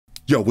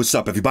Yo, what's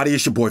up everybody?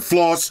 It's your boy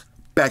Floss,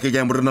 back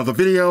again with another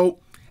video.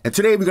 And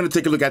today we're going to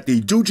take a look at the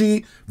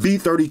Doogee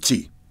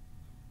V30T.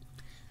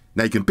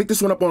 Now you can pick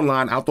this one up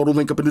online. I'll throw the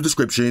link up in the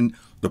description.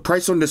 The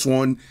price on this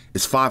one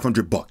is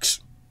 $500.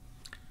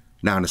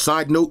 Now on a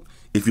side note,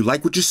 if you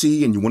like what you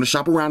see and you want to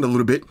shop around a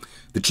little bit,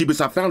 the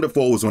cheapest I found it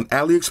for was on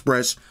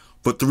AliExpress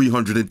for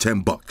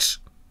 $310.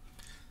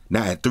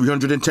 Now at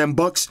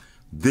 $310,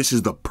 this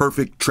is the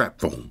perfect trap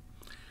phone.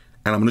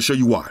 And I'm going to show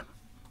you why.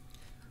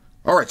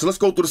 Alright, so let's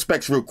go through the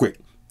specs real quick.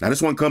 Now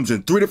this one comes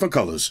in 3 different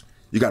colors.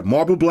 You got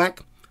marble black,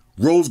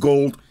 rose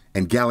gold,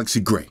 and galaxy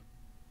gray.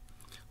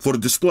 For the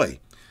display,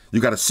 you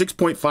got a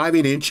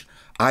 6.58-inch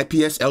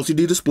IPS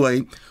LCD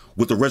display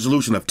with a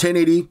resolution of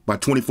 1080 by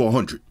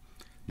 2400.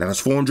 Now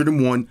that's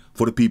 401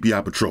 for the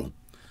PPI Patrol.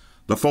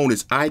 The phone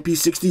is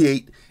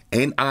IP68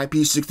 and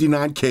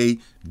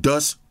IP69K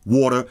dust,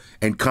 water,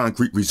 and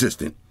concrete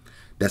resistant.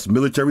 That's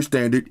military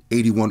standard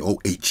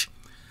 810H.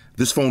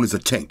 This phone is a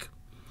tank.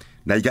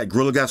 Now you got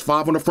Gorilla Glass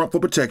 5 on the front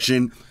for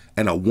protection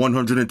and a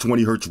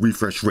 120 Hz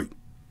refresh rate.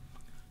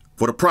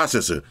 For the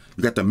processor,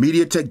 you got the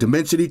MediaTek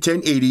Dimensity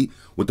 1080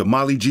 with the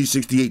Mali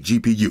G68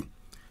 GPU.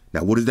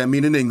 Now what does that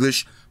mean in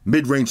English?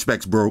 Mid-range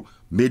specs, bro.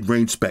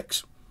 Mid-range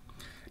specs.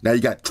 Now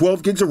you got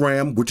 12 gigs of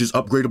RAM, which is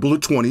upgradable to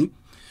 20.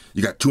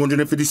 You got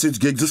 256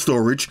 gigs of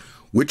storage,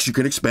 which you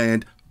can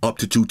expand up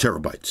to 2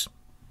 terabytes.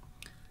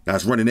 Now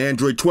it's running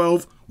Android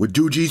 12 with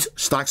Doogee's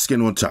stock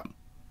skin on top.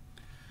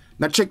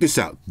 Now check this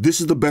out. This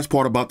is the best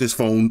part about this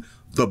phone,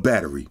 the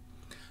battery.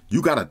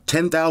 You got a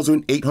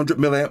 10,800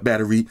 milliamp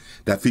battery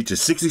that features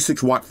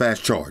 66 watt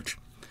fast charge.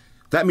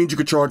 That means you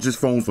can charge this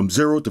phone from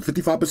 0 to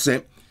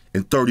 55%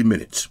 in 30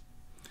 minutes.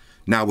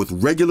 Now with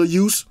regular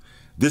use,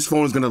 this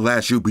phone is going to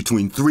last you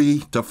between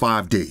 3 to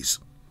 5 days.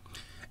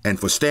 And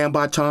for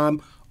standby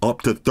time,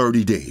 up to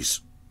 30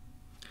 days.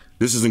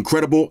 This is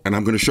incredible and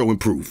I'm going to show and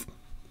prove.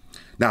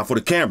 Now for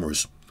the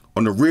cameras,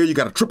 on the rear you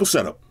got a triple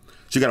setup.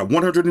 So you got a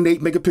 108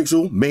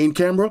 megapixel main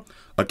camera,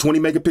 a 20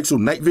 megapixel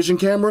night vision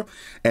camera,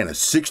 and a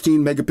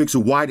 16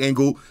 megapixel wide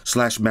angle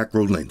 /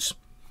 macro lens.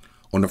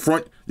 On the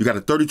front, you got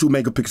a 32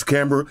 megapixel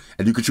camera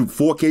and you can shoot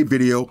 4K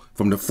video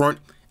from the front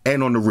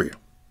and on the rear.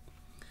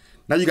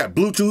 Now you got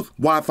Bluetooth,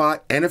 Wi-Fi,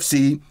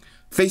 NFC,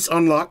 face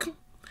unlock,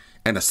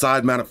 and a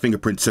side mounted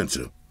fingerprint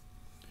sensor.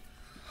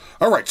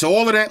 Alright, so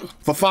all of that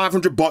for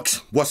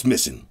 $500, what's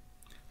missing?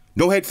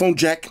 No headphone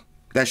jack,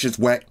 that's just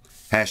whack,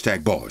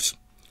 #bars.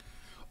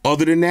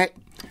 Other than that,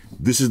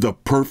 this is the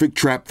perfect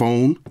trap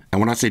phone.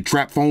 And when I say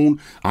trap phone,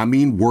 I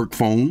mean work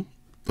phone,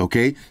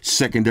 okay?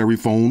 Secondary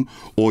phone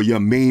or your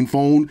main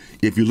phone.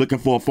 If you're looking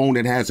for a phone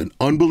that has an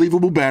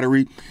unbelievable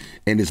battery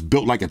and is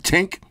built like a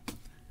tank,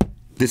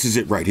 this is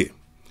it right here.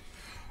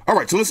 All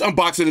right, so let's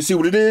unbox it and see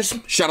what it is.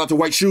 Shout out to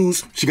White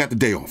Shoes. She got the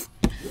day off.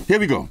 Here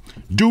we go.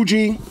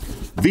 Doogee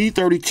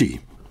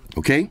V30T,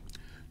 okay?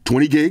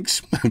 20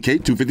 gigs, okay?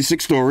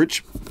 256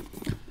 storage.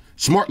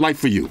 Smart life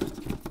for you.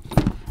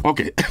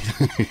 Okay,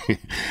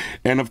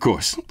 and of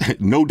course,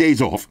 no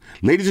days off.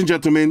 Ladies and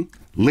gentlemen,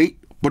 late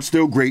but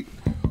still great,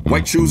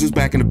 White Shoes is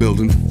back in the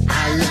building.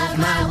 I love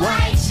my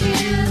white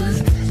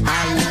shoes.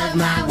 I love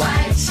my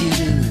white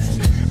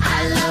shoes.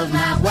 I love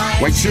my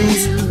white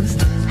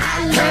shoes.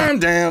 Calm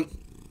down.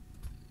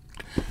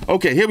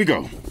 Okay, here we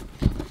go.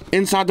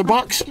 Inside the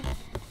box.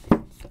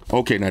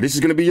 Okay, now this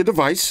is going to be your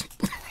device.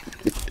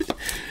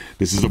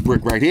 This is a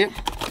brick right here.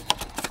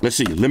 Let's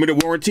see,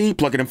 limited warranty,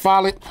 plug it and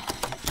file it.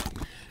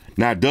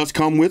 Now it does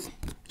come with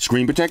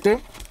screen protector.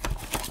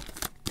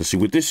 Let's see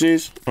what this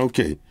is.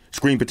 Okay,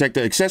 screen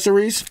protector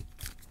accessories.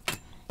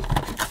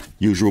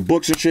 Usual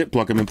books and shit,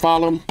 plug them and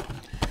file them.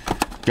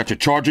 Got your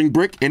charging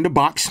brick in the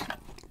box.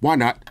 Why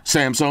not?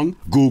 Samsung,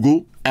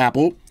 Google,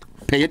 Apple,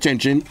 pay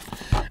attention.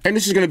 And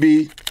this is gonna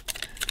be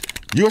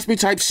USB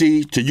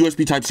Type-C to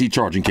USB Type-C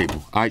charging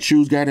cable. All right,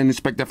 Shoes got and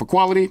inspect that for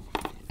quality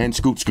and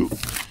scoot.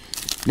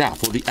 Now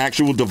for the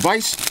actual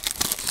device,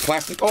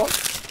 plastic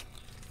off.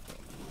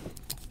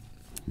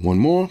 One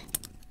more.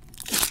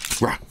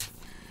 Right.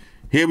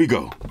 Here we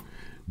go.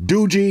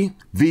 Doogee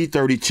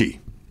V30T.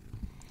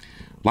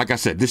 Like I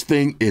said, this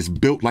thing is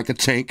built like a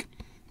tank.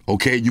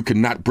 Okay, you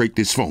cannot break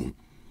this phone.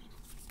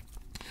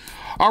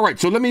 All right,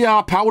 so let me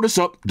power this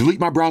up,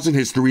 delete my browsing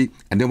history,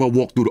 and then we'll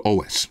walk through the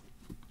OS.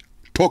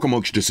 Talk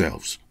amongst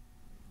yourselves.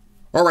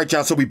 All right,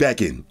 y'all, so we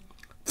back in.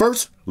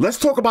 First, let's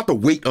talk about the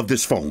weight of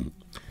this phone.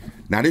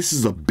 Now, this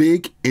is a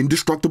big,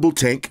 indestructible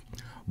tank,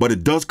 but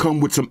it does come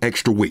with some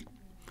extra weight.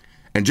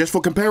 And just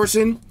for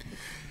comparison,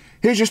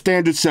 here's your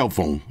standard cell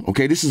phone.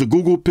 Okay, this is a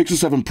Google Pixel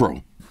 7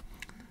 Pro.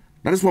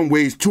 Now this one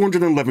weighs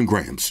 211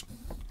 grams.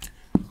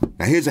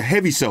 Now here's a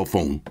heavy cell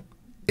phone,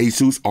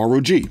 Asus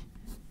ROG.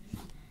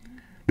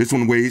 This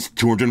one weighs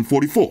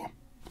 244.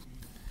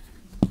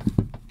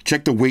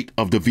 Check the weight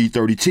of the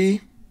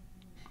V30T.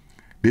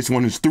 This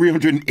one is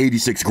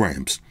 386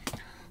 grams.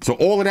 So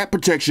all of that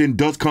protection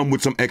does come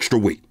with some extra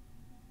weight.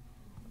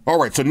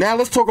 All right, so now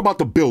let's talk about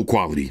the build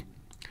quality.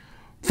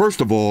 First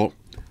of all,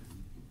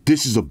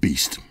 this is a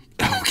beast,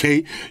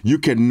 okay? You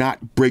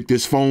cannot break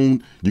this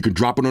phone. You can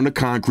drop it on the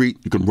concrete.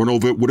 You can run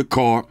over it with a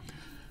car.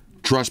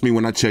 Trust me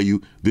when I tell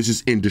you, this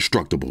is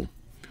indestructible.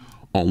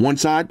 On one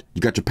side,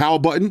 you got your power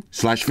button /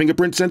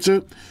 fingerprint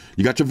sensor.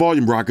 You got your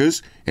volume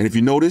rockers. And if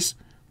you notice,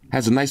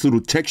 has a nice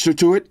little texture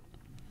to it.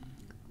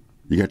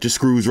 You got your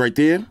screws right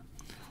there.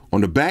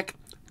 On the back,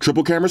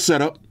 triple camera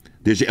setup.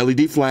 There's your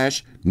LED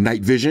flash,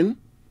 night vision.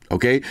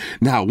 Okay,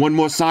 now one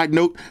more side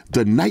note,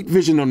 the night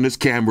vision on this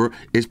camera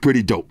is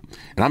pretty dope.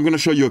 And I'm gonna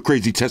show you a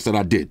crazy test that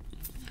I did.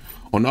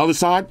 On the other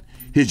side,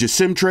 here's your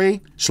SIM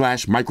tray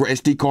 / micro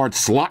SD card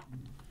slot.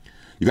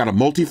 You got a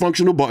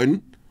multifunctional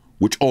button,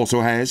 which also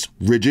has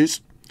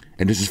ridges,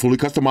 and this is fully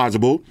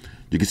customizable.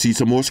 You can see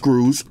some more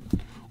screws.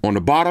 On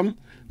the bottom,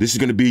 this is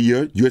gonna be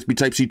your USB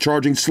Type-C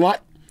charging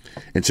slot.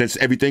 And since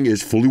everything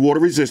is fully water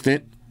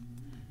resistant,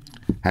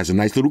 has a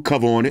nice little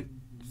cover on it.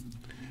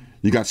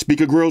 You got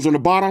speaker grills on the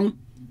bottom,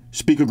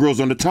 speaker grills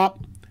on the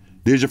top.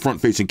 There's your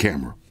front-facing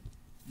camera.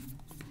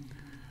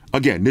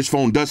 Again, this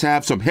phone does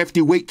have some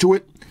hefty weight to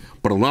it,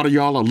 but a lot of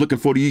y'all are looking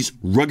for these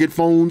rugged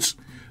phones.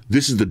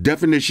 This is the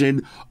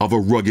definition of a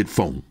rugged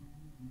phone.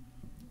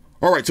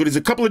 All right, so there's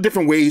a couple of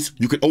different ways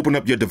you can open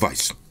up your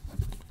device.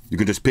 You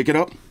can just pick it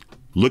up,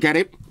 look at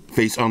it,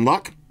 face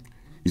unlock.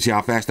 You see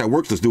how fast that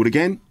works? Let's do it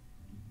again.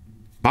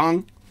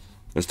 Bang.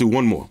 Let's do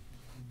one more.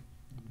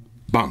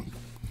 Bang.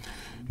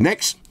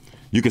 Next,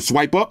 you can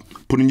swipe up,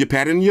 put in your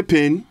pattern and your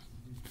pin.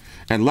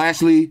 And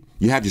lastly,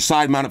 you have your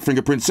side-mounted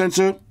fingerprint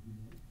sensor,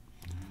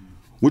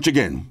 which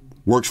again,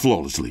 works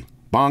flawlessly.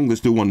 Bang,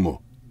 let's do one more.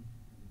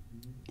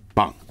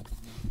 Bang.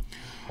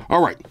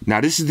 All right,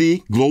 now this is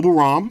the global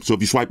ROM. So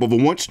if you swipe over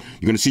once,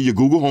 you're gonna see your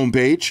Google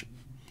homepage.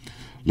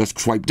 Let's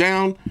swipe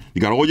down.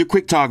 You got all your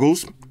quick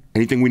toggles.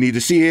 Anything we need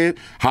to see here,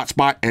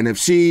 hotspot,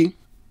 NFC.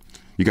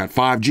 You got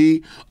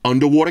 5G,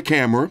 underwater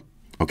camera,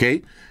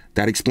 okay?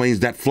 That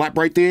explains that flap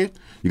right there.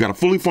 You got a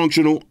fully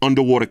functional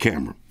underwater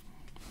camera.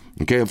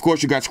 Okay, of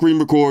course, you got screen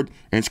record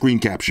and screen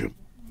capture.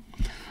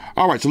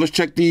 All right, so let's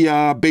check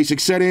the basic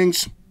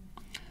settings.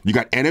 You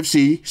got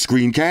NFC,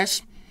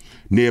 screencast,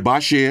 nearby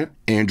share,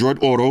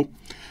 Android Auto,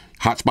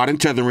 hotspot and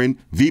tethering,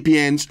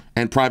 VPNs,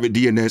 and private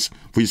DNS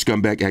for your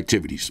scumbag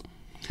activities.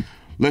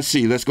 Let's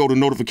see, let's go to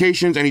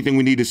notifications, anything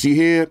we need to see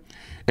here.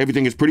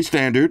 Everything is pretty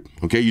standard.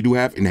 Okay, you do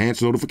have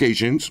enhanced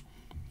notifications.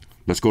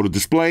 Let's go to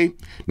display.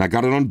 Now I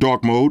got it on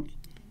dark mode,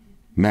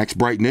 max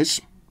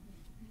brightness.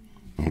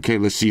 Okay,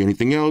 let's see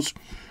anything else.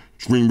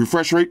 Screen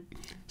refresh rate,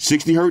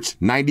 60 hertz,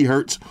 90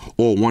 hertz,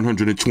 or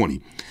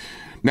 120.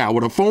 Now,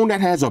 with a phone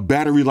that has a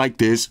battery like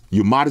this,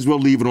 you might as well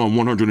leave it on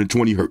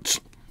 120 hertz.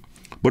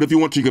 But if you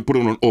want to, you can put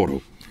it on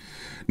auto.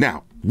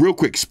 Now, real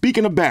quick,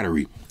 speaking of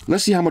battery,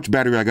 let's see how much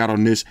battery I got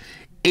on this.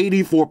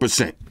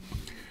 84%.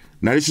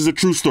 Now, this is a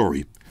true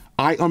story.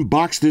 I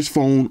unboxed this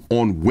phone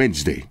on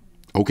Wednesday.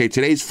 Okay,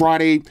 today's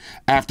Friday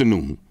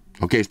afternoon.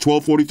 Okay, it's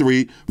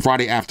 12:43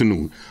 Friday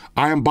afternoon.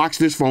 I unboxed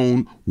this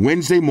phone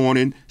Wednesday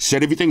morning,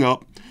 set everything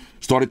up,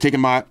 started taking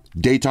my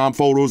daytime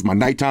photos, my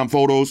nighttime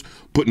photos,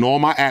 putting all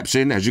my apps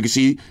in. As you can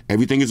see,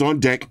 everything is on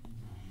deck.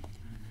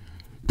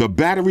 The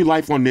battery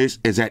life on this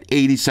is at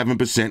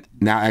 87%,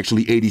 now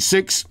actually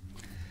 86.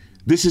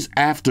 This is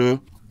after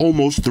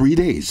almost 3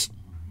 days.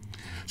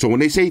 So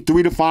when they say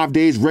 3 to 5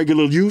 days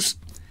regular use,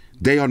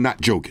 they are not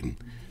joking.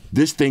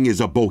 This thing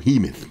is a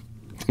behemoth.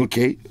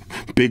 Okay,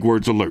 big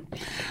words alert.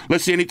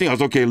 Let's see anything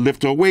else. Okay,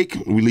 lift to awake,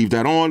 we leave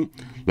that on.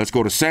 Let's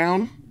go to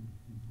sound.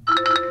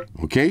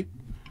 Okay,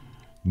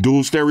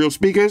 dual stereo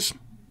speakers.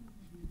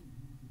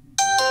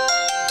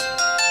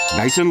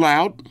 Nice and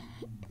loud.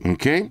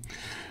 Okay,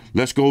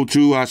 let's go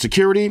to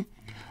security.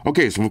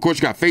 Okay, so of course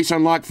you got face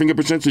unlock,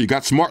 fingerprint sensor, you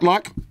got smart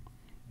lock.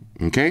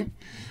 Okay,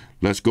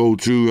 let's go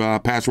to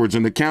passwords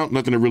and account,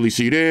 nothing to really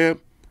see there.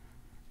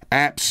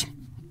 Apps,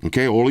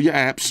 okay, all of your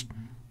apps.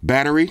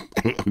 Battery,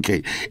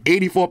 okay,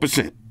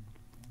 84%.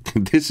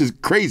 This is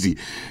crazy.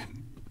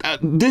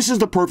 This is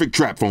the perfect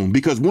trap phone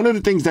because one of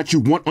the things that you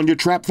want on your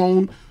trap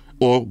phone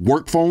or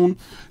work phone,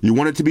 you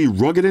want it to be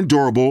rugged and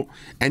durable,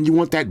 and you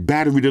want that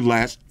battery to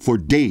last for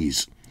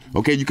days.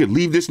 Okay, you could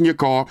leave this in your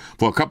car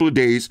for a couple of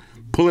days,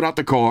 pull it out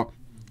the car,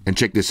 and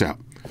check this out.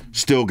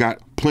 Still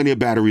got plenty of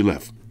battery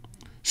left.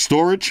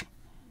 Storage,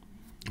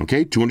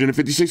 okay,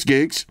 256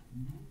 gigs.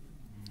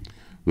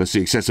 Let's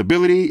see,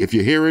 accessibility, if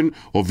you're hearing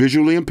or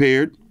visually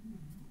impaired.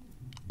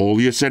 All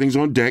your settings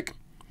on deck.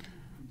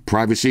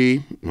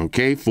 Privacy,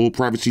 okay, full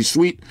privacy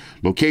suite.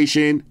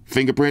 Location,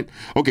 fingerprint.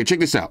 Okay, check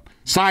this out.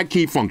 Side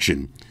key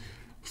function.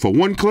 For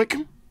one click.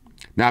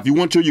 Now, if you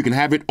want to, you can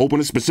have it open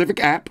a specific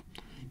app.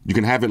 You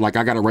can have it like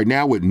I got it right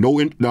now with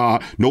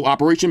no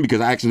operation because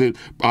I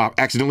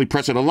accidentally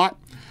press it a lot.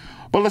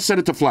 But let's set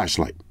it to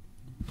flashlight.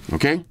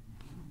 Okay?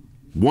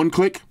 One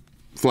click,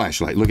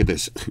 flashlight. Look at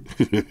this.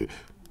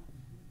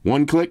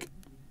 One click,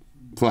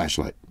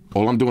 flashlight.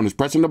 All I'm doing is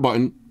pressing the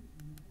button.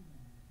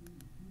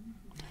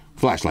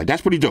 Flashlight.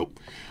 That's pretty dope.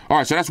 All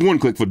right, so that's one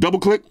click. For double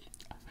click,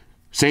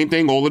 same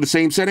thing, all of the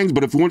same settings.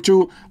 But if you want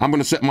to, I'm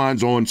going to set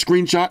mine on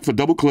screenshot for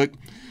double click.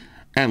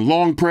 And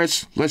long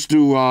press, let's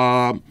do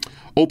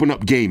open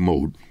up game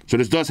mode. So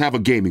this does have a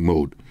gaming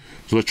mode.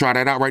 So let's try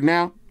that out right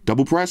now.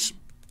 Double press,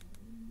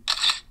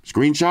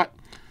 screenshot,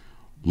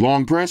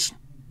 long press,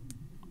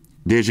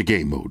 There's your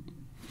game mode.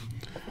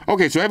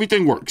 Okay, so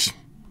everything works.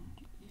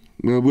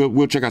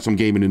 We'll check out some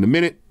gaming in a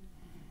minute.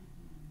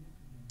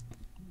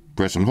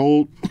 Press and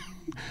hold.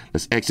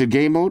 Let's exit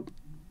game mode.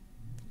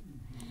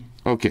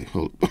 Okay,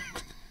 hold.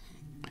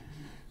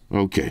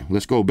 Okay,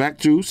 let's go back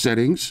to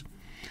settings.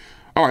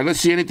 All right,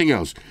 let's see anything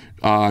else.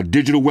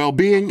 Digital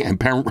well-being and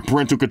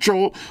parental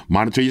control.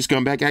 Monitor your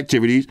scumbag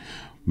activities.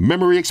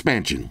 Memory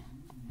expansion.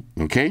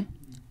 Okay.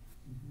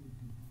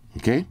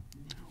 Okay.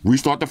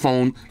 Restart the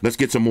phone. Let's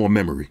get some more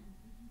memory.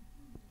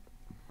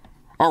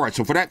 All right,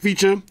 so for that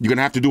feature, you're going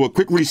to have to do a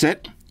quick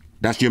reset.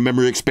 That's your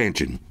memory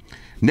expansion.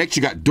 Next,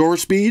 you got Dora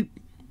Speed.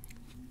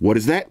 What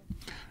is that?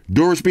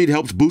 Dora Speed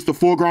helps boost the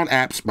foreground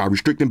apps by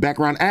restricting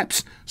background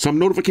apps. Some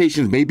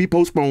notifications may be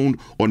postponed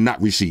or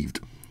not received.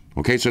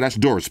 Okay, so that's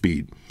Dora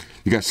Speed.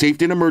 You got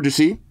Safety and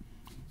Emergency.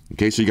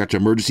 Okay, so you got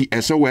your emergency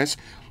SOS.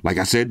 Like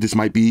I said, this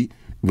might be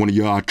one of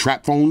your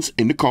trap phones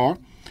in the car.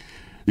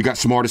 You got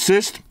Smart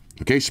Assist.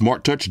 Okay,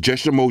 Smart Touch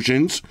Gesture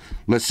Motions.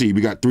 Let's see, we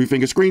got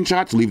 3-finger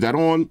screenshots. Leave that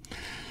on.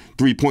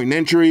 3-point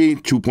entry,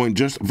 2-point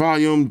just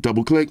volume,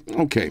 double click.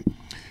 Okay,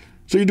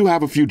 so you do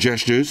have a few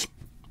gestures.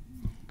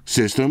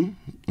 System,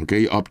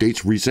 okay,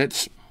 updates,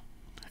 resets,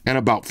 and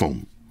about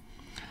phone.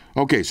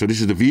 Okay, so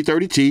this is the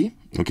V30T.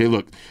 Okay,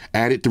 look,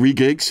 added 3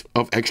 gigs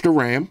of extra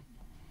RAM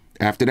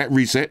after that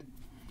reset.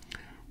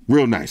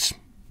 Real nice.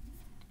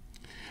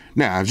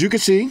 Now, as you can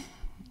see,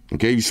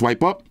 okay, you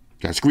swipe up,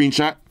 got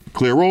screenshot,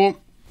 clear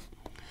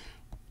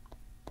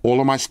all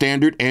of my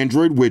standard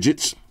Android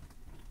widgets.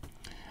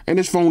 And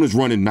this phone is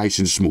running nice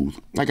and smooth.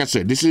 Like I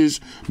said, this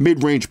is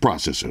mid-range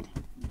processor.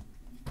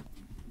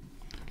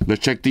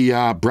 Let's check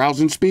the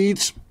browsing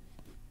speeds.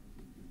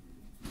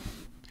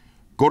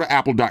 Go to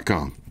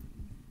apple.com.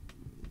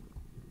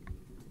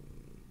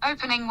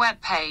 Opening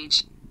web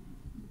page.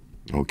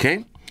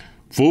 Okay.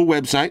 Full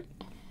website.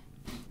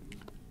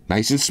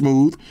 Nice and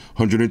smooth.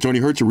 120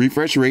 hertz of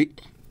refresh rate.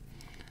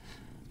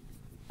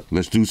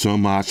 Let's do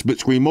some split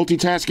screen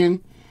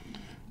multitasking.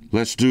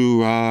 Let's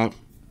do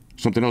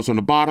something else on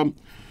the bottom.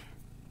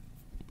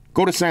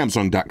 Go to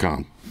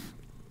Samsung.com.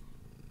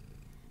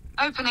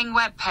 Opening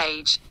web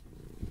page.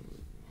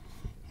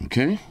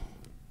 Okay.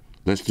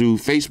 Let's do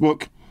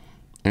Facebook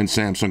and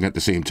Samsung at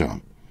the same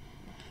time.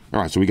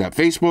 All right, so we got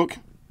Facebook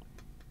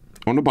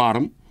on the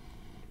bottom,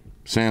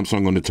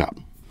 Samsung on the top.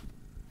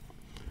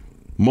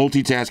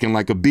 Multitasking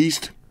like a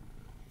beast.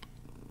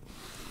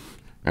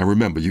 And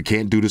remember, you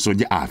can't do this on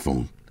your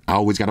iPhone. I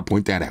always got to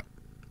point that out.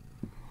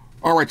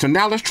 All right, so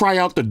now let's try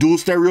out the dual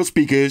stereo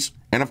speakers.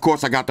 And of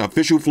course, I got the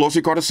official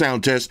Flossy Carter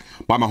sound test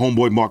by my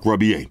homeboy Mark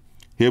Rubier.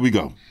 Here we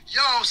go.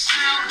 Yo,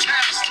 sound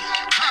test,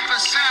 time for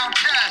sound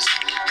test.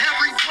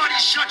 Everybody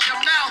shut your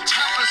mouth,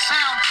 time for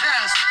sound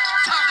test.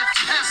 Time to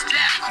test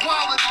that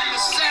quality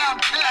of sound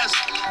test.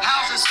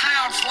 How's it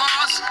sound,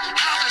 Floss?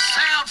 How's it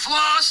sound,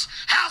 Floss?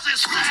 How's it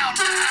sound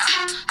now?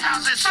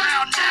 How's it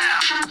sound now?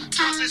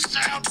 Does it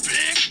sound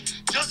big?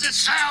 Does it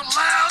sound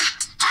loud?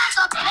 How's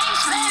the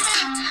bass,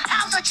 baby?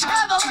 How's the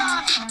treble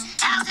on it?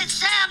 How's it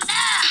sound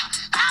now?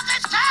 How's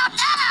it sound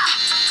now?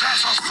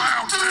 That's a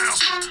sound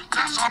test.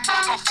 That's a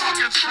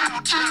motherfucking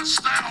sound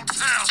test. Sound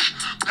test.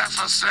 That's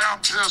a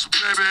sound test,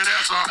 baby.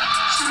 That's a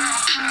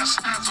sound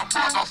test. That's a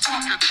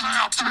motherfucking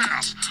sound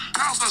test.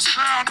 How's the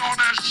sound on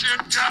that shit?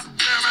 God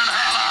damn it,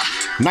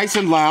 holla. Nice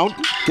and loud.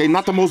 Okay,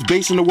 not the most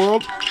bass in the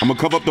world. I'm going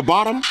to cover up the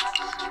bottom.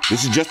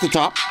 This is just the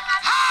top.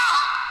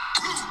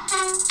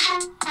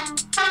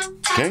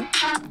 Okay.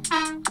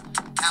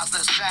 How's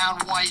the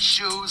sound, white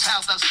shoes?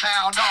 How's the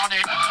sound on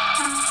it?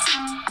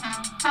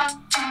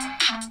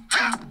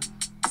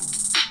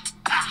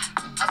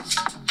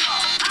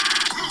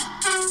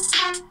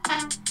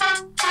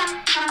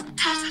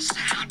 How's the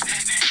sound,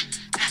 baby?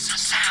 That's a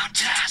sound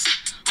test.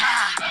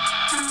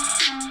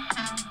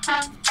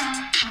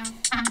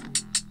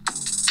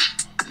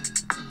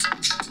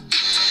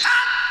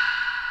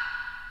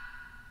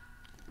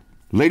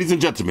 Ladies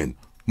and gentlemen,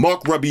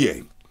 Mark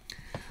Rubier.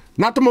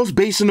 Not the most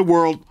bass in the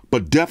world,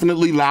 but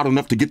definitely loud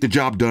enough to get the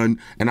job done,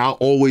 and I'll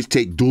always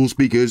take dual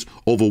speakers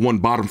over one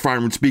bottom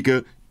firing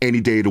speaker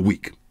any day of the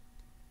week.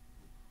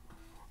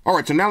 All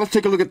right, so now let's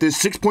take a look at this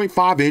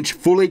 6.5-inch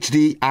Full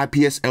HD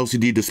IPS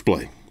LCD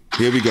display.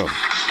 Here we go.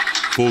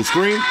 Full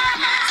screen.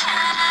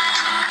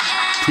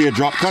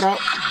 Teardrop cutout.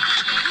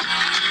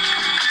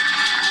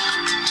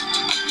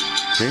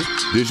 Okay,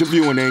 there's your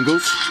viewing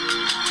angles.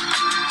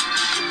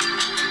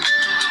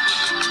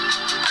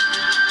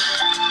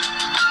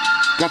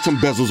 Got some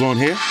bezels on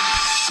here.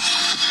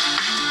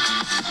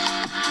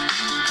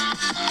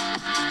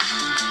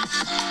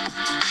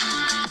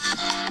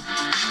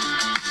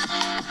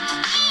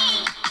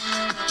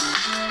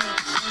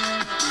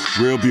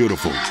 Real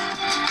beautiful.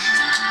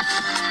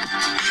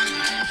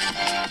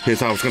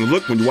 Here's how it's going to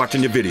look when you're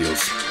watching your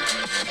videos.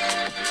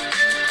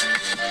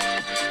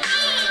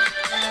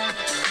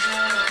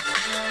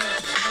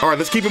 All right,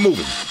 let's keep it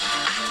moving.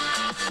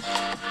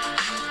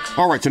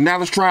 All right, so now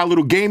let's try a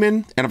little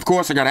gaming. And of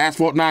course, I got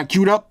Asphalt 9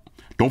 queued up.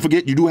 Don't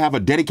forget, you do have a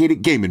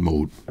dedicated gaming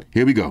mode.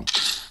 Here we go. All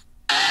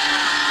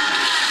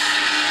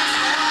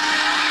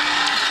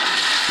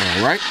right,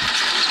 All right?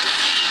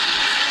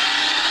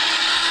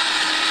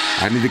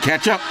 I need to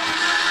catch up.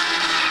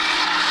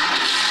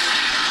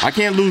 I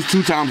can't lose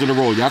 2 times in a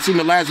row. Y'all seen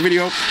the last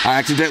video? I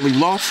accidentally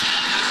lost.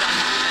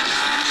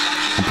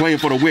 I'm playing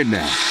for the win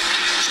now.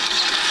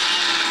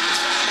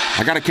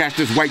 I gotta catch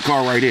this white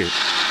car right here.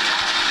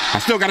 I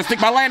still gotta stick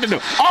my landing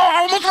though. Oh, I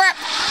almost wrapped.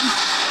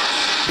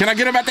 Can I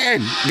get him at the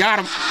end? Got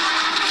him.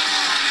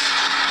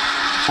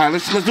 All right,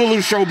 let's do a little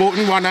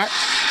showboating. Why not?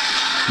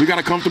 We got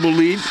a comfortable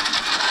lead.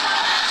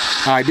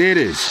 All right, there it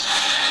is.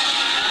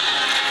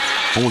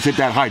 Almost hit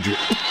that hydrant.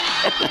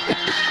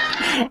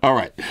 All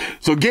right,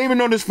 so gaming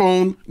on this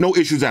phone, no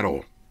issues at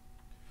all.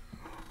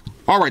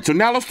 All right, so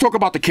now let's talk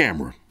about the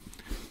camera.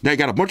 Now you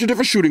got a bunch of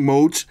different shooting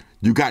modes.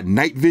 You got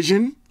night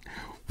vision,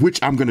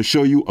 which I'm gonna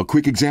show you a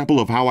quick example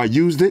of how I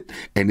used it,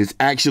 and it's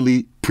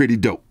actually pretty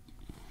dope.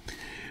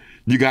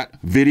 You got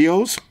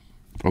videos.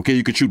 Okay,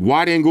 you can shoot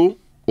wide angle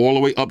all the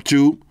way up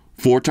to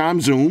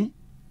 4x zoom.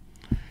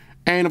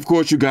 And of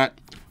course you got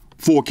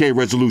 4K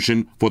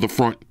resolution for the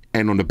front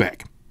and on the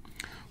back.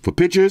 For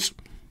pictures,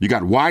 you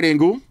got wide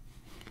angle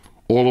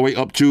all the way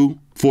up to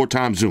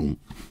 4x zoom.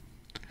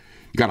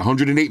 You got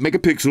 108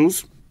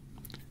 megapixels.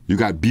 You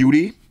got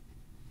beauty,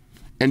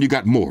 and you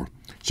got more.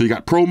 So you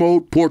got pro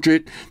mode,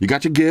 portrait, you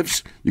got your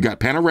GIFs, you got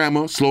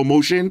panorama, slow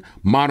motion,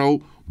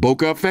 mono,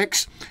 bokeh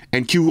effects,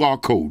 and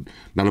QR code.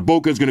 Now the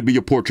bokeh is going to be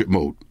your portrait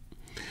mode.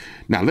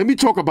 Now let me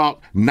talk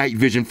about night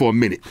vision for a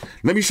minute.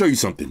 Let me show you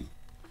something.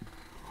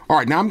 All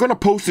right, now I'm going to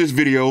post this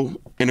video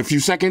in a few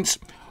seconds,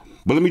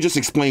 but let me just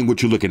explain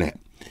what you're looking at.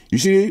 You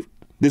see,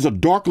 there's a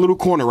dark little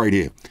corner right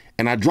here,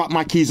 and I dropped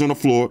my keys on the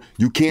floor.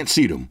 You can't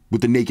see them with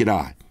the naked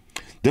eye.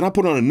 Then I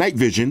put on a night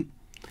vision,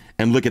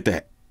 and look at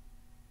that.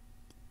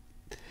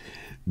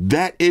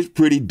 That is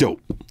pretty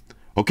dope.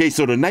 Okay,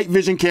 so the night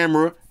vision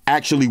camera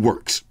actually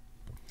works.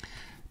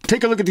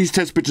 Take a look at these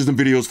test pictures and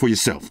videos for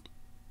yourself.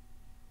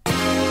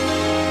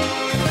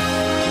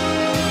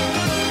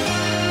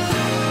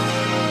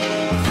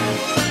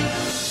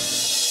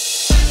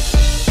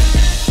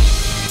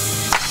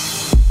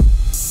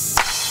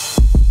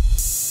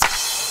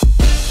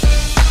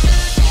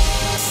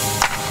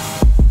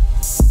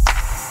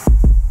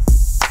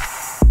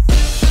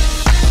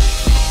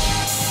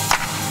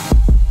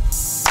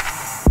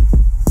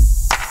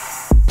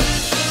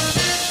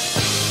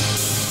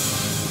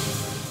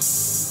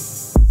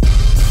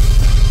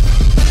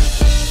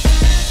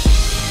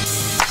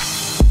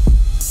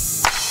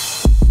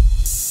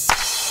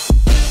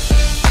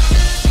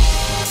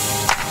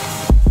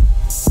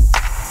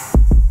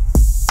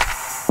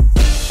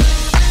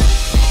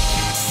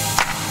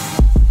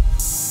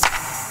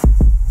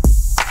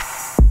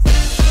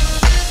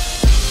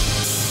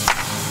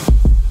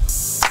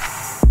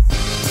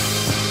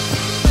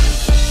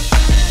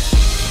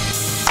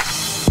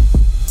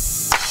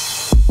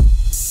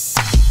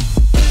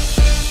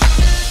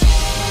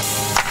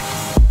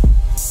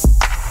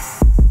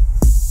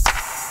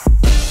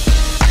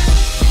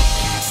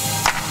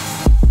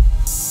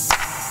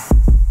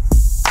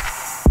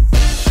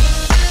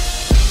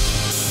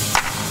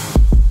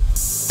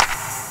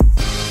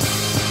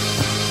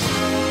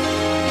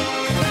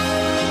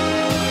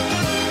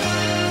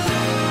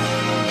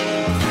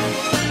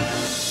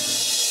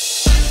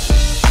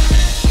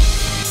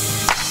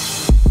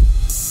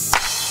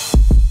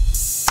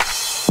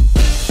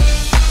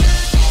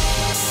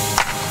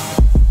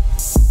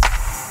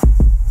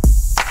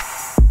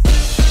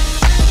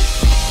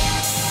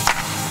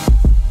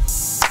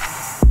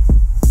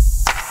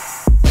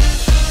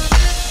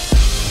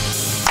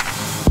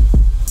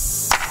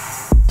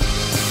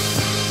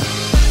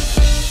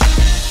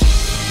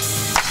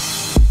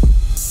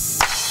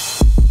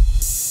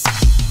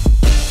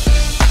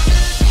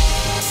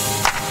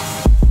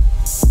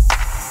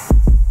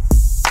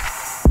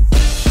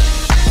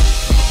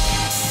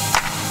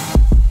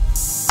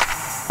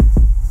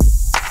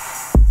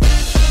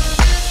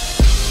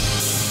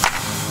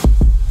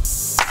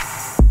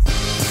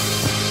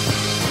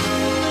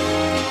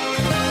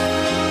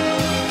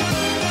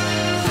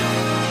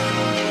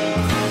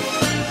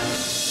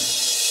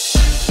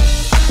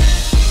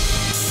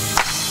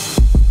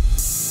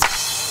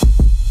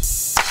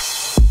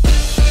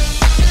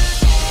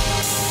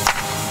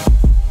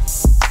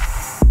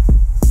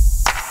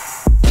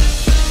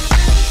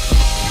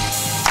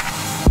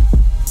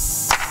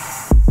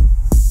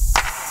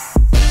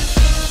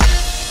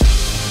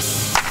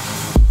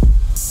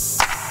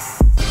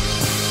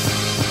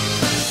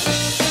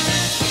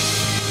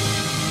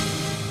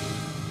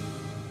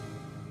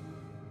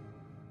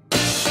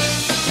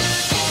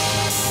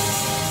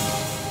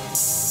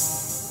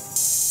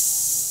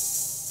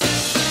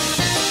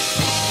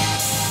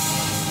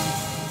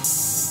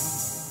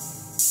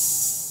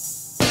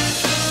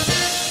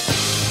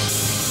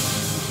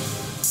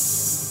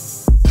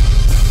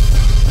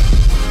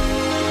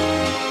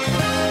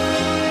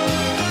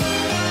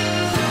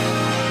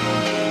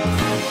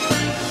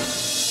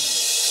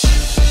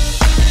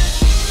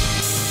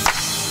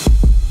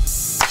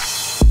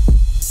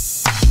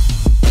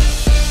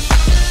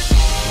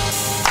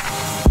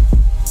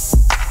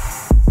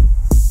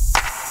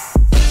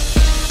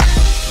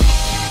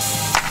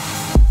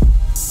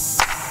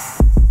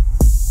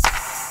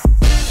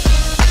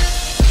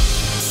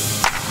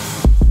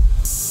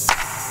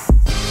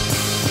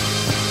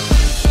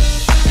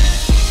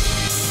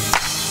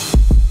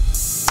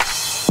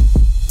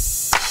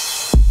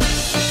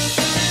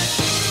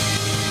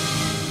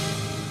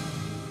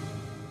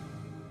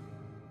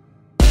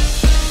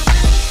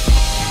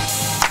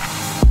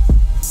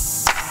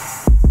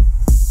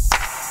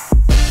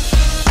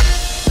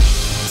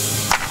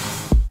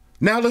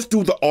 Now let's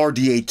do the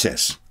RDA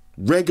test,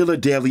 regular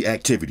daily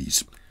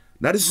activities.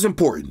 Now this is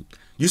important.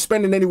 You're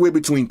spending anywhere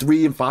between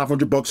 $300 and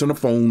 $500 on the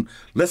phone.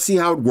 Let's see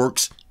how it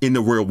works in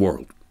the real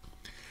world.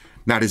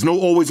 Now there's no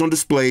always on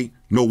display,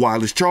 no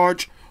wireless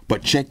charge,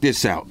 but check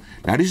this out.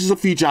 Now this is a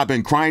feature I've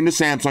been crying to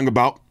Samsung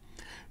about.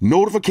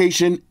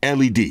 Notification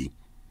LED.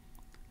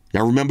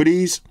 Y'all remember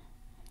these?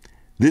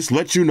 This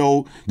lets you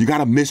know you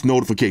got a missed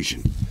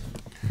notification.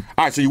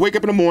 All right, so you wake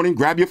up in the morning,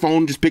 grab your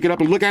phone, just pick it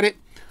up and look at it.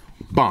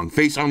 Bang,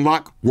 face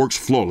unlock, works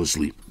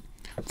flawlessly.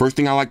 First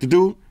thing I like to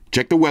do,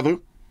 check the weather.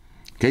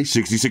 Okay,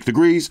 66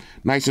 degrees,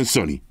 nice and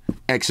sunny.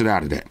 Exit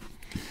out of that.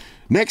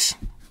 Next,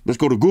 let's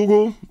go to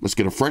Google. Let's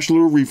get a fresh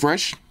little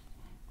refresh.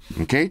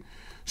 Okay,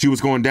 see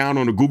what's going down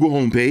on the Google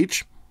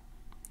homepage.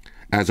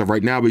 As of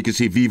right now, we can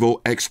see Vivo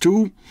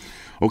X2.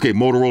 Okay,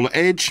 Motorola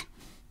Edge.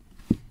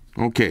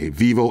 Okay,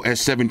 Vivo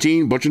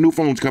S17, bunch of new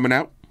phones coming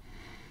out.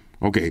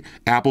 Okay,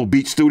 Apple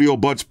Beats Studio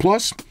Buds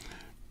Plus.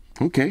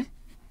 Okay,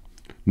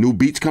 new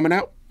Beats coming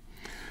out.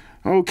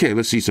 Okay,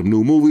 let's see some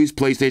new movies,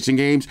 PlayStation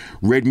games,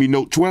 Redmi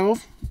Note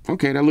 12.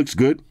 Okay, that looks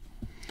good.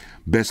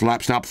 Best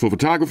laptops for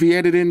photography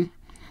editing.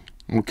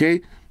 Okay.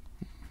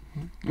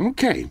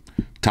 Okay,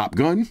 Top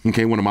Gun.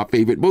 Okay, one of my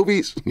favorite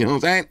movies. You know what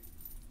I'm saying?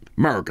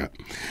 America.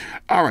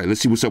 All right,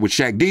 let's see what's up with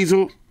Shaq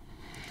Diesel.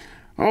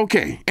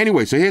 Okay,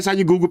 anyway, so here's how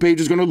your Google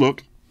page is going to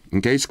look.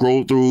 Okay,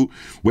 scroll through,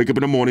 wake up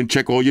in the morning,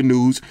 check all your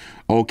news.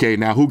 Okay,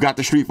 now who got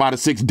the Street Fighter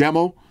 6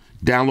 demo?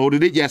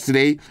 Downloaded it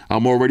yesterday.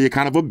 I'm already a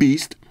kind of a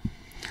beast.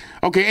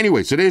 Okay,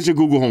 anyway, so there's your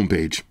Google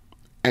homepage.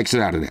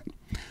 Exit out of that.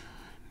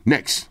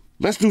 Next,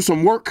 let's do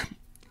some work.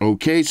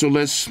 Okay, so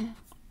let's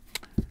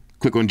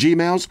click on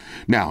Gmails.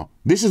 Now,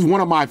 this is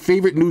one of my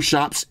favorite new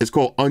shops. It's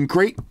called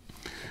Uncrate.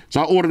 So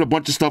I ordered a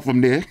bunch of stuff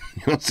from there. You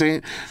know what I'm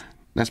saying?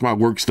 That's my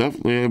work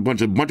stuff. A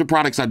bunch of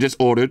products I just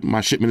ordered.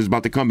 My shipment is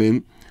about to come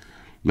in.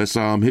 Let's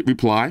hit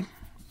reply.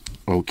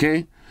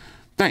 Okay.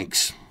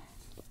 Thanks.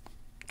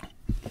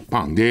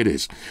 Bang, there it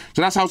is.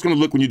 So that's how it's going to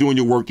look when you're doing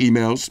your work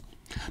emails,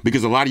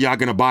 because a lot of y'all are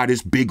going to buy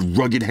this big,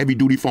 rugged,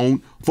 heavy-duty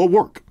phone for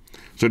work.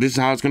 So this is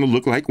how it's going to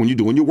look like when you're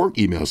doing your work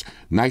emails.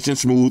 Nice and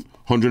smooth,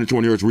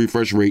 120 Hz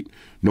refresh rate,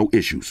 no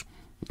issues.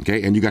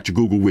 Okay, and you got your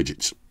Google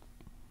widgets.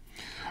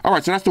 All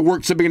right, so that's the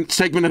work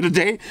segment of the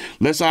day.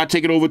 Let's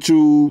take it over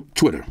to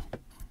Twitter.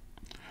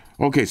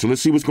 Okay, so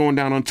let's see what's going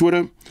down on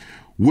Twitter.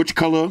 Which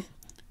color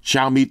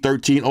Xiaomi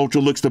 13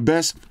 Ultra looks the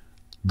best?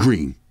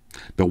 Green.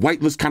 The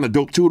white looks kind of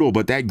dope too, though,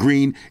 but that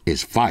green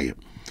is fire.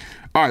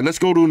 All right, let's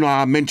go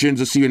to mentions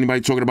to see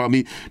anybody talking about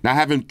me. Now, I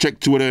haven't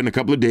checked Twitter in a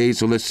couple of days,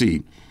 so let's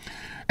see.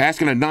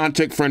 Asking a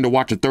non-tech friend to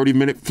watch a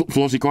 30-minute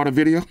Flossy Carter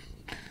video?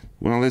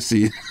 Well, let's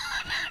see.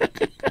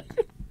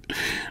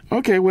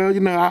 Okay, well, you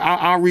know,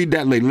 I'll read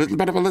that later.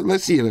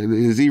 Let's see.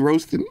 Is he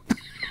roasting?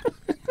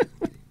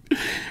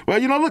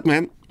 Well, you know, look,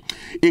 man.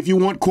 If you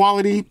want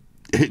quality,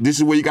 this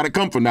is where you got to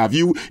come from. Now,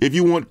 if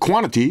you want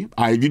quantity,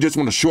 if you just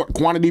want a short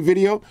quantity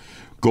video,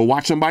 go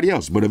watch somebody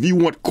else. But if you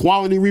want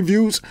quality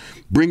reviews,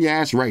 bring your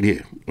ass right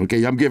here.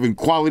 Okay, I'm giving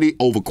quality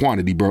over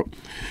quantity, bro.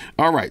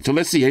 All right, so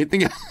let's see.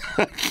 Anything else?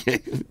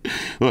 Okay.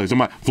 Look,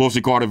 some of my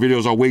Flossy Carter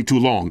videos are way too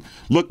long.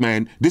 Look,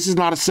 man, this is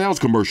not a sales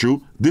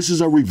commercial. This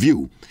is a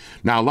review.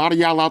 Now, a lot of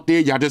y'all out there,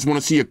 y'all just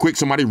want to see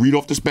somebody read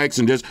off the specs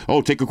and just,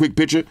 take a quick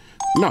picture.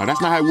 No,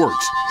 that's not how it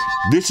works.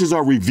 This is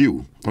a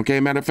review. Okay,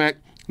 matter of fact,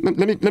 let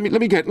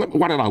me get,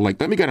 why did I like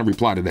that? Let me get a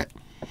reply to that.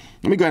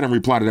 Let me go ahead and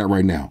reply to that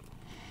right now.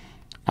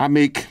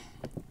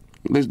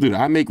 Let's do that.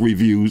 I make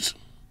reviews.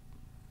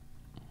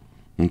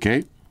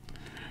 Okay.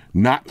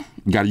 Not,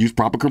 got to use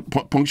proper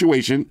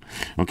punctuation.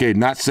 Okay.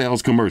 Not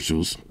sales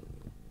commercials.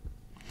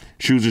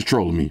 Shoes is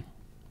trolling me.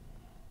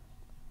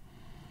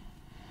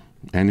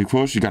 And of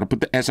course, you got to put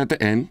the S at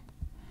the end.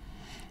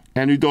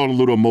 And you throw a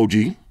little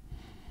emoji.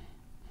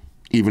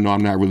 Even though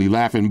I'm not really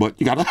laughing, but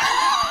you got to,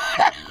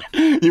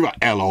 you got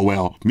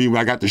LOL.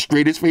 Meanwhile, I got the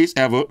straightest face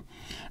ever.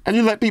 And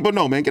you let people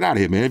know, man, get out of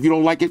here, man. If you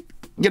don't like it,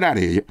 get out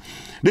of here.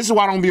 This is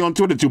why I don't be on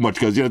Twitter too much,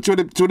 because, you know,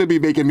 Twitter be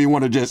making me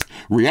want to just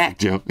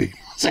react, yo.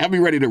 So I'll be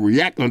ready to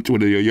react on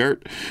Twitter, yo. You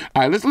heard?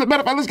 All right, matter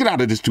of fact, let's get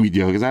out of this tweet,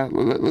 yo, because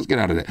let's get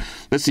out of that.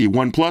 Let's see.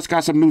 OnePlus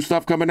got some new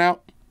stuff coming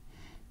out.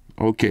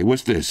 Okay,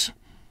 what's this?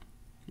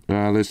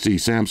 Let's see.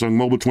 Samsung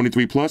Mobile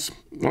 23 Plus.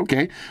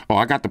 Okay. Oh,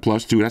 I got the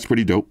Plus, too. That's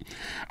pretty dope.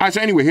 All right,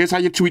 so anyway, here's how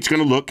your tweet's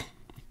going to look,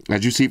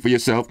 as you see for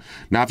yourself.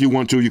 Now, if you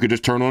want to, you could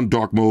just turn on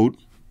dark mode.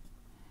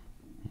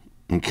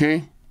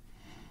 Okay.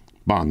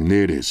 Bang,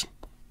 there it is.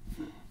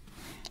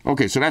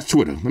 Okay, so that's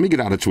Twitter. Let me get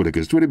out of Twitter,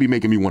 because Twitter be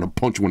making me want to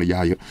punch one of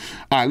y'all. All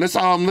right, let's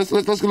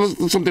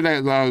do something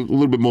that a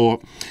little bit more.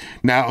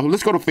 Now,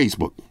 let's go to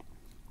Facebook.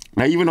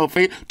 Now, even though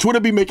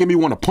Twitter be making me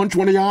want to punch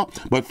one of y'all,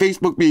 but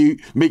Facebook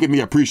be making me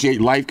appreciate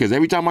life, because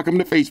every time I come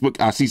to Facebook,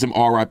 I see some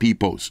RIP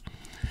posts.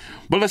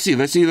 But let's see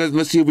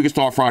if we can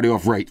start Friday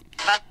off right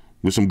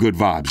with some good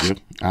vibes.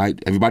 Yeah? All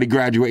right, everybody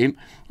graduating.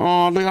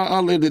 Oh,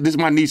 this is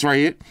my niece right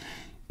here.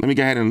 Let me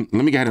go ahead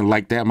and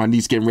like that. My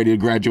niece getting ready to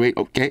graduate.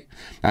 Okay,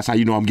 that's how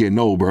you know I'm getting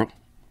old, bro.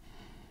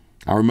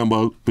 I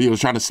remember people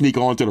trying to sneak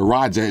onto the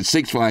rides at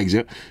Six Flags.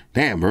 Yeah,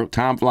 damn, bro,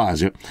 time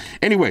flies. Yeah.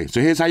 Anyway,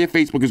 so here's how your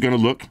Facebook is gonna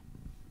look.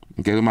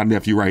 Okay, this is my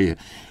nephew right here.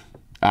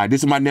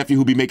 This is my nephew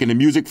who be making the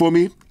music for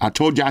me. I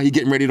told y'all he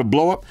getting ready to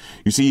blow up.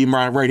 You see him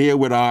right here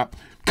with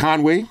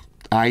Conway.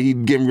 He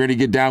getting ready to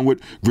get down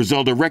with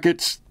Griselda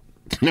Records.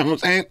 You know what I'm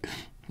saying?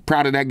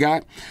 Proud of that guy.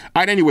 All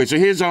right, anyway, so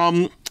here's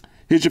your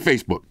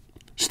Facebook.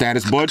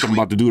 Status buds, I'm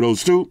about to do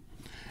those too.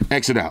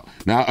 Exit out.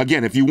 Now,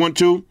 again, if you want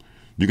to,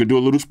 you can do a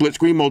little split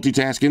screen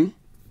multitasking.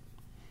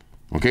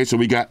 Okay, so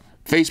we got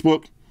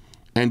Facebook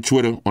and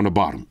Twitter on the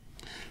bottom.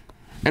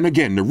 And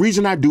again, the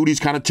reason I do these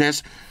kind of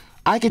tests,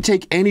 I can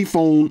take any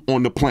phone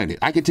on the planet.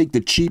 I can take the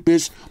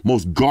cheapest,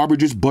 most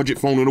garbageous budget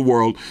phone in the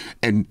world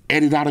and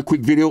edit out a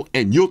quick video,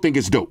 and you'll think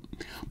it's dope.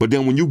 But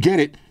then when you get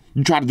it,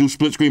 you try to do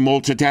split screen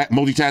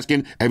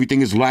multitasking,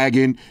 everything is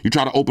lagging. You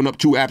try to open up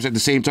 2 apps at the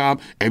same time,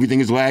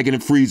 everything is lagging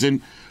and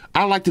freezing.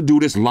 I like to do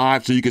this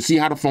live so you can see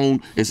how the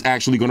phone is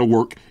actually going to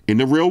work in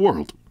the real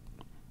world.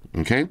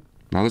 Okay,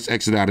 now let's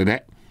exit out of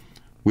that.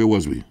 Where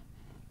was we?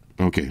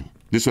 Okay,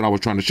 this is what I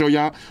was trying to show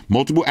y'all.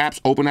 Multiple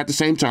apps open at the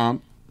same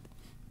time.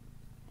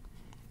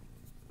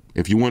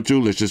 If you want to,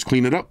 let's just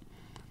clean it up.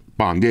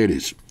 Bang, there it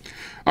is.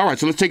 All right,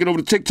 so let's take it over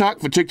to TikTok.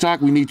 For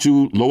TikTok, we need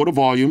to lower the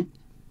volume.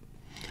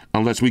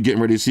 Unless we're getting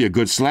ready to see a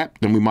good slap,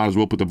 then we might as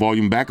well put the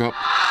volume back up.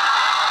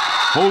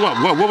 Hold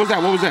up, what was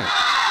that? What was that?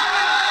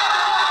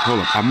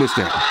 Hold up, I missed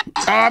that.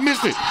 I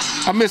missed it.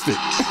 I missed it.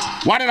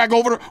 Why did I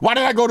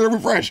go to the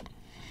refresh? All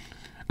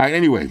right,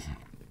 anyway.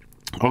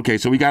 Okay,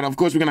 so we got, of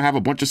course, we're going to have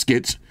a bunch of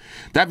skits.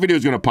 That video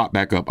is going to pop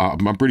back up,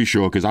 I'm pretty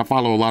sure, because I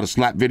follow a lot of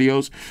slap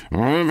videos.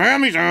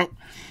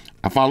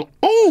 I follow,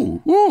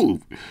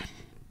 ooh.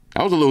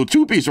 That was a little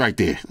 2-piece right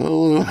there.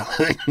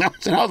 That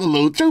was a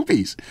little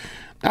 2-piece.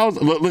 That was,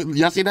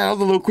 y'all see that? That was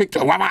a little quick,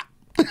 that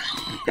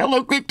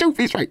little quick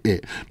 2-piece right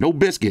there. No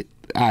biscuit.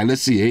 All right,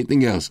 let's see.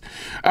 Anything else?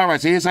 All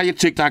right, so here's how your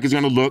TikTok is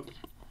going to look.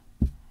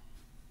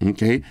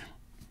 Okay.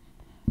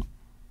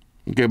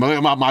 Okay, but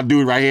look at my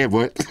dude right here,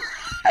 boy.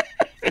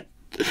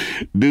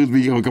 Dudes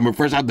be coming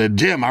fresh out the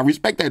gym. I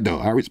respect that,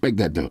 though.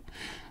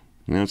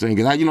 You know what I'm saying?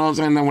 Because you know what I'm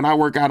saying? When I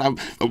work out,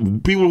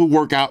 people who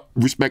work out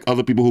respect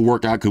other people who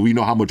work out because we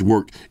know how much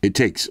work it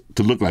takes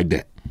to look like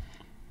that.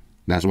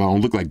 That's why I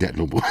don't look like that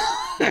no more.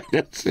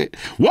 That's it.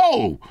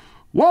 Whoa.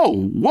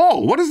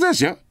 What is this,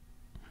 yo?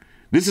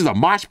 This is a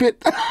mosh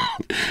pit?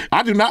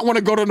 I do not want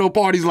to go to no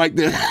parties like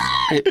this.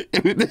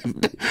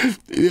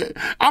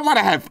 I might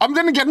have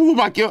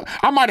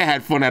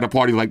had fun at a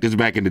party like this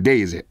back in the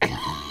days.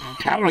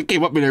 I would have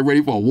came up in there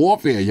ready for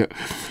warfare, yo.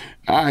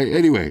 All right,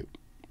 anyway.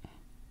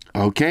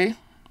 Okay.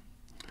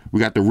 We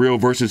got the real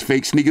versus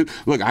fake sneakers.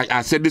 Look,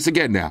 I said this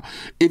again now.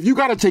 If you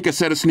got to take a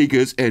set of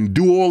sneakers and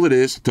do all of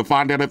this to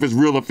find out if it's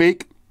real or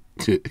fake,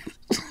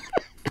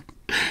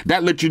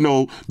 that lets you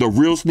know the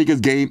real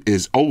sneakers game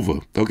is over.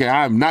 Okay,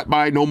 I am not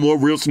buying no more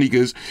real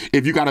sneakers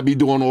if you got to be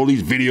doing all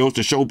these videos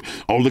to show,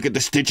 oh, look at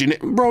the stitching.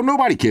 Bro,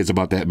 nobody cares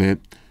about that,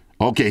 man.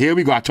 Okay, here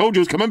we go. I told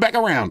you it's coming back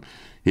around.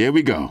 Here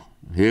we go.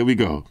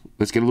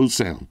 Let's get a little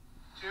sound.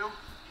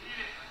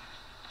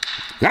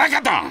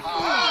 Rakata!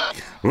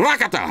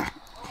 Rakata!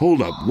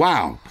 Hold up.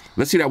 Wow.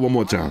 Let's see that one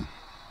more time.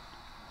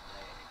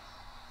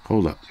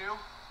 Hold up.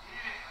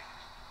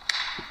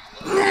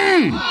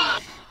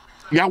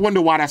 Y'all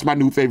wonder why that's my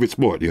new favorite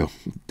sport, yo.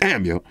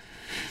 Damn, yo.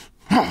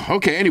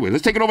 Okay, anyway,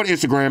 let's take it over to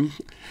Instagram.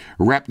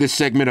 Wrap this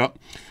segment up.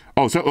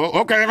 Oh, so,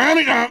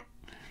 okay.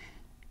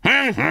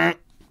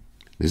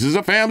 This is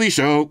a family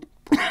show.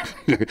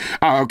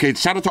 Okay,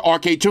 shout out to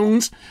Arcade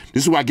Tunes.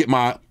 This is where I get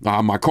my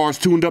cars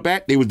tuned up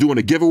at. They was doing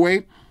a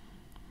giveaway.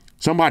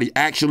 Somebody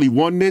actually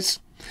won this.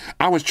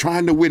 I was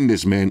trying to win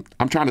this, man.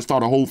 I'm trying to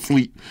start a whole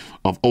fleet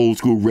of old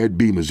school red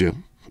Beamers, yeah.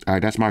 All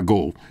right, that's my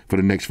goal for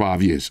the next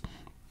 5 years.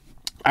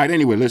 All right,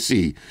 anyway, let's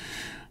see.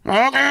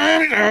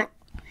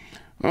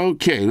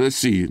 Okay, let's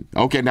see.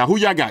 Okay, now who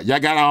y'all got? Y'all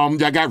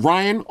got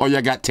Ryan or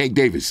y'all got Tank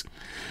Davis?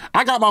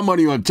 I got my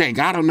money on Tank.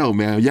 I don't know,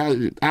 man.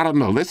 I don't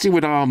know. Let's see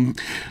what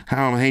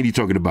how Haney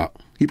talking about.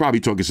 He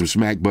probably talking some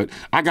smack, but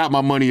I got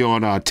my money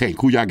on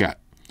Tank. Who y'all got?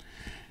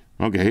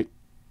 Okay.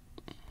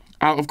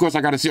 Of course,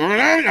 I got to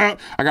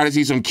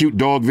see some cute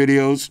dog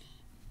videos.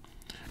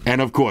 And,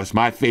 of course,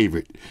 my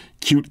favorite,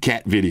 cute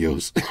cat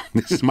videos.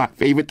 This is my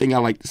favorite thing I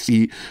like to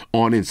see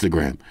on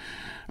Instagram.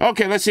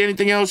 Okay, let's see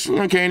anything else.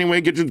 Okay, anyway,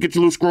 get your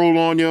little scroll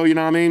on, yo. You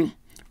know what I mean?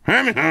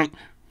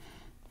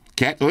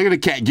 Cat, look at the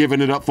cat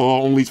giving it up for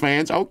all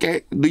OnlyFans.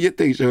 Okay, do your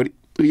thing, shorty.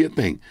 Do your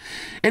thing.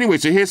 Anyway,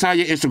 so here's how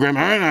your Instagram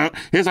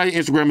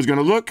is going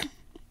to look.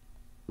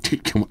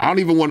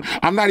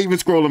 I'm not even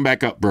scrolling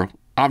back up, bro.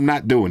 I'm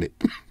not doing it.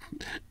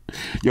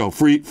 Yo,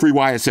 free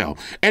YSL.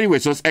 Anyway,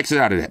 so let's exit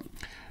out of that.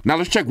 Now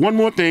let's check one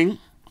more thing.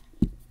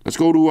 Let's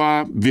go to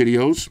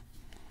videos.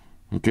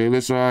 Okay,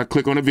 let's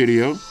click on the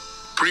video.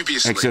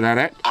 Previously, exit out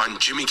of that. On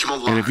Jimmy Kimmel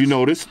Live. And if you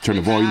notice, turn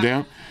the volume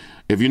down.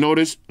 If you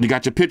notice, you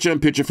got your picture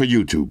in picture for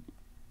YouTube.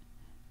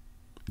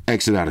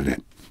 Exit out of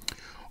that.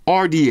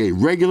 RDA,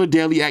 regular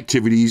daily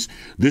activities.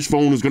 This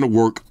phone is going to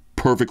work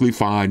perfectly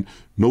fine.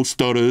 No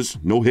stutters,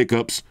 no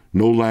hiccups,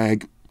 no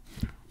lag.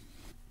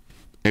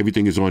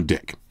 Everything is on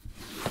deck.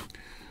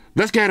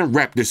 Let's go ahead and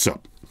wrap this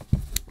up.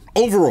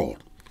 Overall,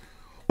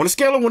 On a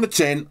scale of 1 to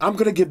 10, I'm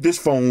going to give this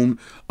phone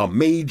a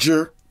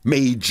major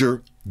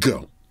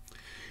go.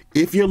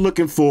 If you're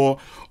looking for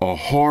a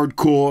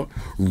hardcore,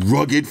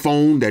 rugged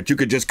phone that you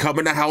could just come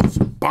in the house,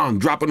 bang,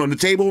 drop it on the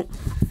table,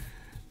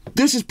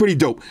 this is pretty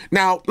dope.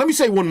 Now, let me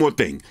say one more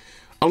thing.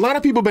 A lot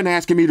of people have been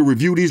asking me to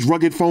review these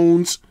rugged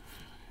phones.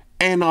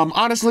 And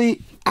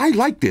honestly, I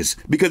like this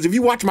because if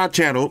you watch my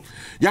channel,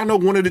 y'all know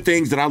one of the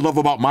things that I love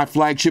about my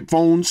flagship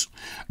phones,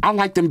 I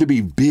like them to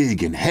be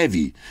big and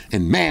heavy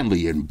and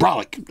manly and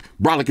brolic.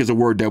 Brolic is a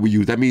word that we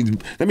use. That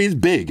means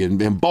big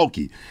and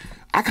bulky.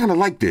 I kind of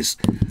like this.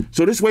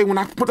 So this way, when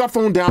I put that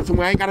phone down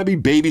somewhere, I ain't got to be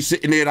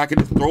babysitting it. I can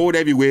just throw it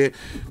everywhere.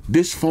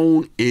 This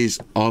phone is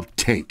a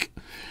tank.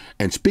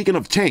 And speaking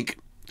of tank,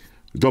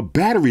 the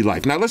battery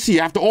life. Now, let's see.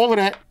 After all of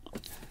that,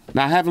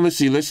 let's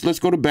see. Let's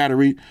go to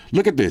battery.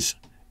 Look at this.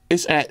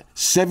 It's at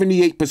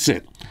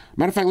 78%.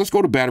 Matter of fact, let's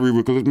go to battery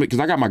real quick because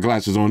I got my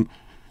glasses on.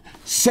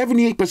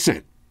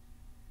 78%.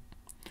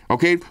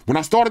 Okay, when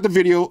I started the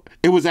video,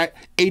 it was at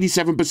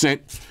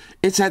 87%.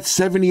 It's at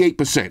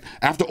 78%.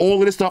 After all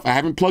of this stuff, I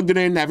haven't plugged it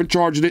in, haven't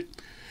charged it.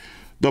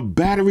 The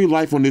battery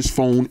life on this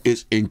phone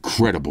is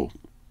incredible.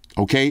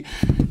 Okay,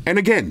 and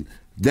again,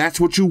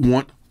 that's what you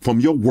want from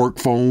your work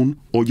phone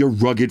or your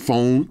rugged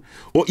phone,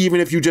 or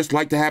even if you just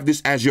like to have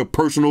this as your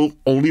personal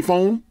only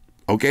phone.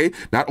 Okay,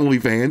 not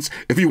OnlyFans.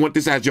 If you want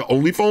this as your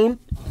only phone,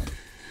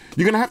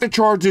 you're going to have to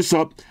charge this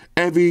up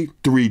every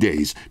 3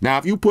 days. Now,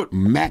 if you put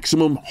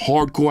maximum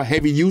hardcore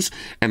heavy use,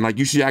 and like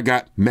you see, I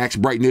got max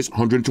brightness,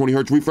 120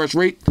 hertz refresh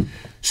rate,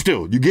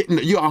 still,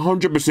 you're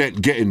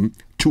 100% getting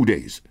 2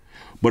 days.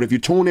 But if you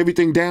tone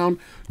everything down,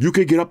 you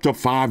could get up to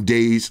 5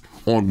 days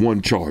on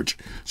one charge.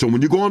 So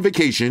when you go on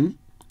vacation,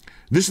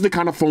 this is the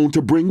kind of phone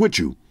to bring with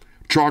you.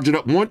 Charge it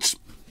up once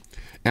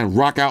and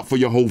rock out for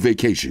your whole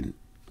vacation.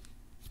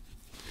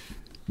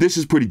 This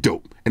is pretty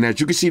dope. And as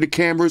you can see, the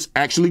camera's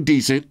actually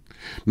decent.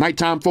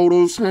 Nighttime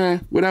photos,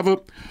 whatever.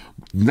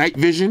 Night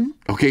vision,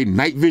 okay,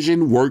 night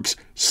vision works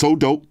so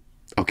dope,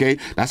 okay?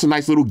 That's a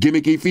nice little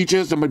gimmicky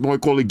feature. Somebody might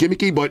call it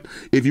gimmicky, but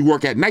if you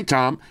work at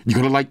nighttime, you're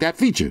gonna like that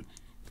feature.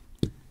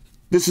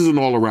 This is an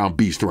all-around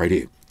beast right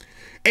here.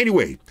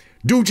 Anyway,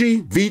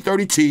 Doogee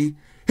V30T,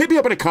 hit me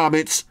up in the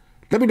comments.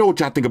 Let me know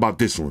what y'all think about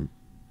this one.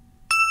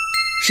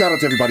 Shout out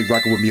to everybody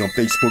rocking with me on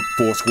Facebook,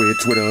 Foursquare,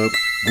 Twitter,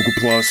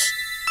 Google+.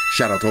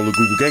 Shout out to all the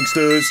Google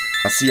gangsters.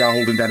 I see y'all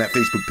holding down that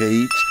Facebook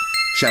page.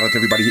 Shout out to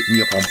everybody hitting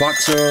me up on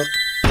Boxer.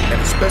 And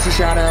a special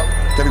shout out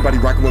to everybody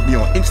rocking with me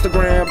on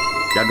Instagram.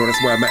 Y'all know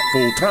that's where I'm at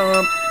full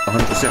time,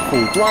 100%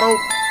 full throttle.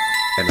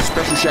 And a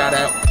special shout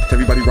out to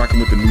everybody rocking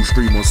with the new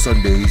stream on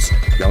Sundays.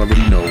 Y'all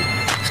already know,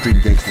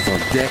 Stream Gangsters on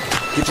deck.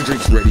 Get your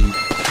drinks ready.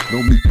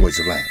 No meat boys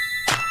allowed.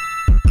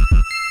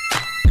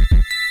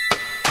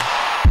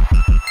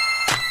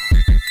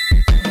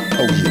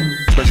 Oh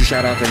yeah. Special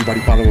shout out to everybody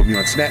following me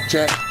on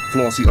Snapchat,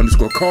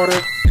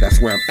 Flossy_Carter. That's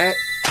where I'm at.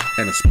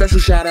 And a special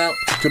shout out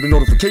to the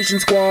notification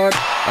squad.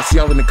 I see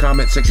y'all in the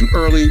comment section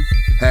early.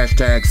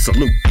 Hashtag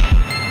salute.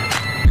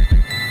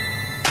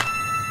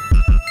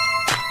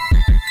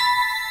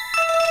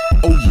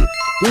 Oh yeah,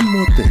 one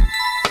more thing.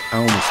 I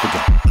almost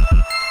forgot.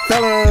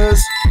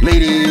 Fellas,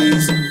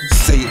 ladies,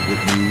 say it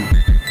with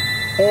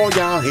me. All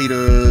y'all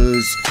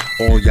haters,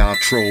 all y'all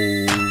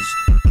trolls,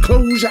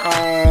 close your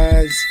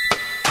eyes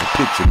and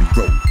picture me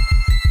rolling.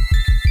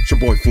 It's your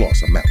boy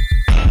Floss, I'm out.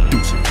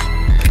 Deuces.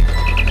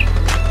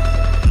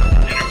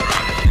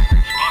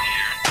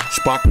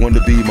 Spock wanted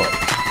to beam up.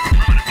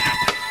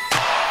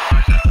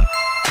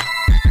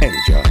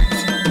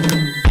 Energize.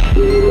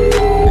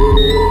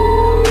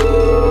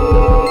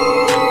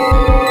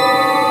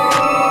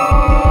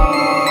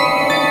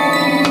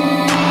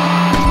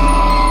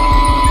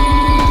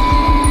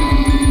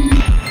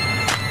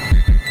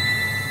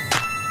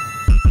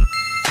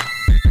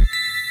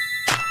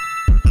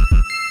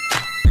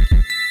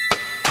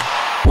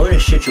 We're in a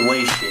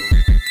situation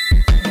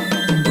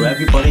where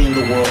everybody in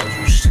the world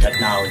uses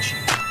technology.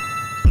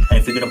 And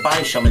if you're gonna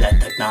buy some of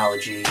that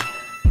technology,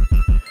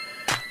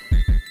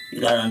 you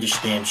gotta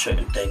understand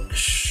certain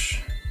things.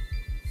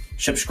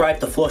 Subscribe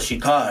to Flossy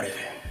Carter.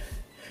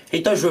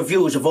 He does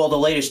reviews of all the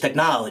latest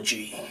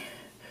technology.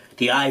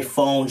 The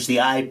iPhones, the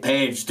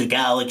iPads, the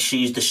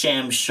Galaxies, the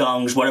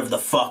Samsungs, whatever the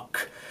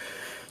fuck.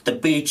 The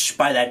Beats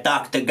by that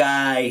doctor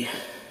guy.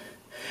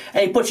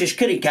 And he puts his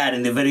kitty cat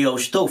in the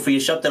videos too for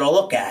you something to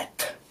look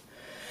at.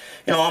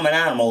 You know, I'm an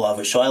animal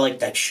lover, so I like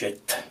that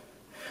shit.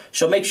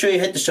 So make sure you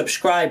hit the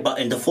subscribe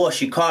button to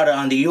Flossy Carter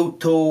on the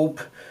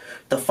YouTube,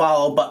 the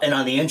follow button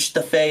on the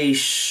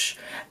Instaface,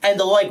 and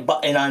the like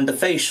button on the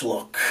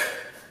Facebook.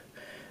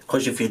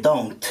 Because if you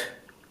don't,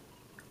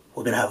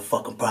 we're gonna have a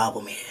fucking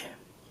problem here.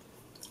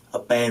 A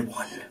bad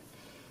one.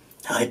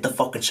 Now hit the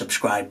fucking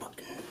subscribe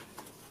button.